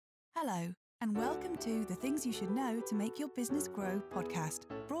Hello, and welcome to the Things You Should Know to Make Your Business Grow podcast,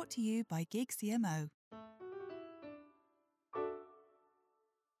 brought to you by Gig CMO.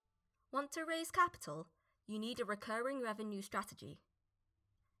 Want to raise capital? You need a recurring revenue strategy.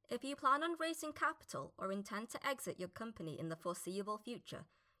 If you plan on raising capital or intend to exit your company in the foreseeable future,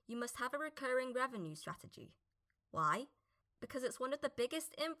 you must have a recurring revenue strategy. Why? Because it's one of the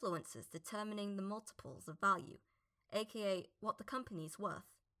biggest influences determining the multiples of value, aka what the company's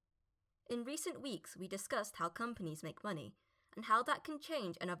worth. In recent weeks, we discussed how companies make money and how that can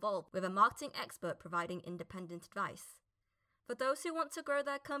change and evolve with a marketing expert providing independent advice. For those who want to grow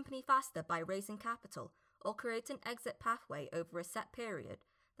their company faster by raising capital or create an exit pathway over a set period,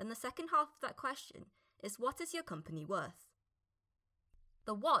 then the second half of that question is, what is your company worth?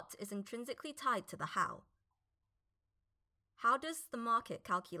 The what is intrinsically tied to the how. How does the market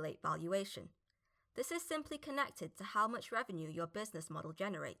calculate valuation? This is simply connected to how much revenue your business model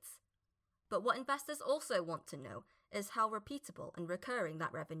generates. But what investors also want to know is how repeatable and recurring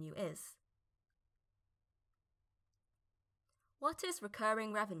that revenue is. What is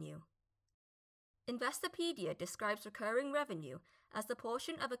recurring revenue? Investopedia describes recurring revenue as the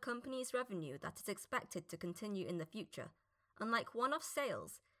portion of a company's revenue that is expected to continue in the future. Unlike one-off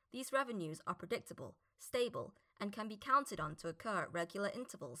sales, these revenues are predictable, stable, and can be counted on to occur at regular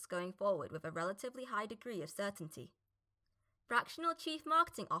intervals going forward with a relatively high degree of certainty. Fractional Chief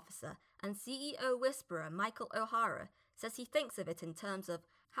Marketing Officer and CEO whisperer Michael O'Hara says he thinks of it in terms of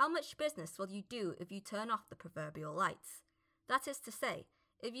how much business will you do if you turn off the proverbial lights. That is to say,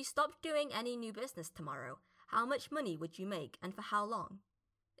 if you stopped doing any new business tomorrow, how much money would you make and for how long?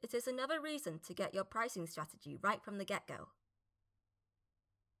 It is another reason to get your pricing strategy right from the get-go.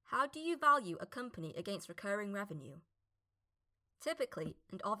 How do you value a company against recurring revenue? Typically,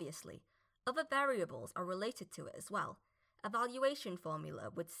 and obviously, other variables are related to it as well. A valuation formula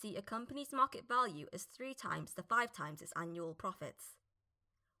would see a company's market value as 3 times to 5 times its annual profits.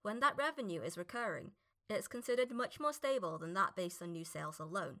 When that revenue is recurring, it's considered much more stable than that based on new sales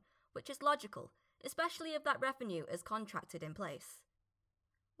alone, which is logical, especially if that revenue is contracted in place.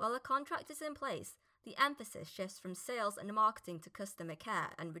 While a contract is in place, the emphasis shifts from sales and marketing to customer care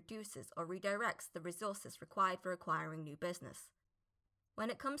and reduces or redirects the resources required for acquiring new business.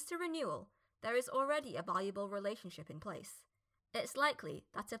 When it comes to renewal, there is already a valuable relationship in place. It's likely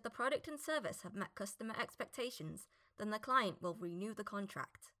that if the product and service have met customer expectations, then the client will renew the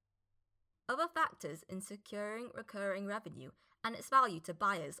contract. Other factors in securing recurring revenue and its value to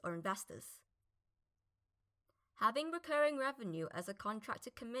buyers or investors. Having recurring revenue as a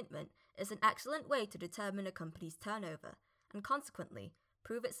contracted commitment is an excellent way to determine a company's turnover and consequently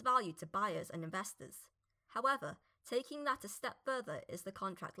prove its value to buyers and investors. However, taking that a step further is the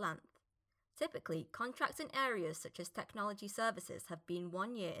contract length. Typically, contracts in areas such as technology services have been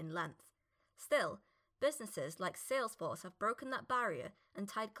 1 year in length. Still, businesses like Salesforce have broken that barrier and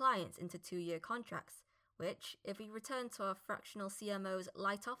tied clients into 2-year contracts, which, if we return to our fractional CMO's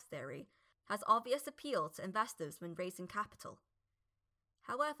light-off theory, has obvious appeal to investors when raising capital.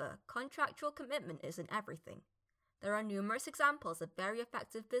 However, contractual commitment isn't everything. There are numerous examples of very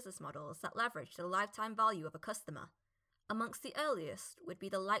effective business models that leverage the lifetime value of a customer. Amongst the earliest would be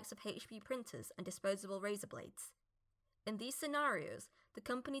the likes of HP printers and disposable razor blades. In these scenarios, the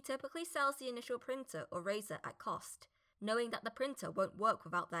company typically sells the initial printer or razor at cost, knowing that the printer won't work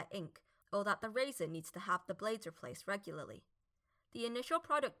without their ink, or that the razor needs to have the blades replaced regularly. The initial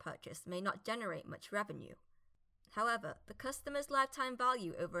product purchase may not generate much revenue. However, the customer's lifetime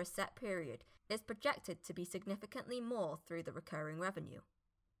value over a set period is projected to be significantly more through the recurring revenue.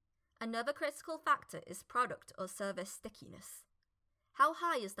 Another critical factor is product or service stickiness. How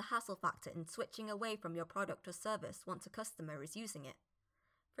high is the hassle factor in switching away from your product or service once a customer is using it?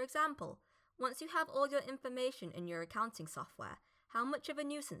 For example, once you have all your information in your accounting software, how much of a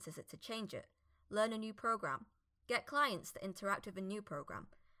nuisance is it to change it, learn a new program, get clients to interact with a new program,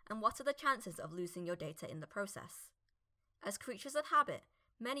 and what are the chances of losing your data in the process? As creatures of habit,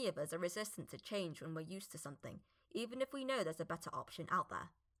 many of us are resistant to change when we're used to something, even if we know there's a better option out there.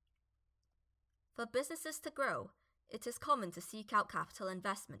 For businesses to grow, it is common to seek out capital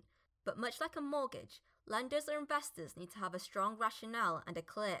investment, but much like a mortgage, lenders or investors need to have a strong rationale and a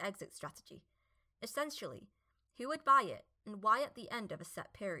clear exit strategy. Essentially, who would buy it and why at the end of a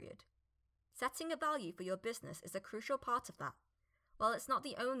set period? Setting a value for your business is a crucial part of that. While it's not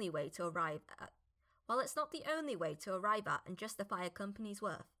the only way to arrive at and justify a company's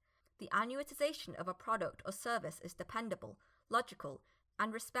worth, the annuitization of a product or service is dependable, logical,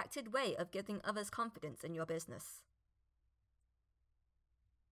 and respected way of giving others confidence in your business.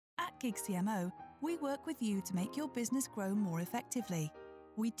 At Gig CMO, we work with you to make your business grow more effectively.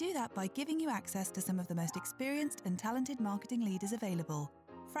 We do that by giving you access to some of the most experienced and talented marketing leaders available,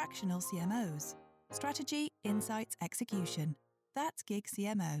 fractional CMOs. Strategy, insights, execution. That's Gig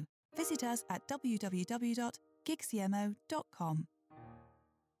CMO. Visit us at www.gigcmo.com.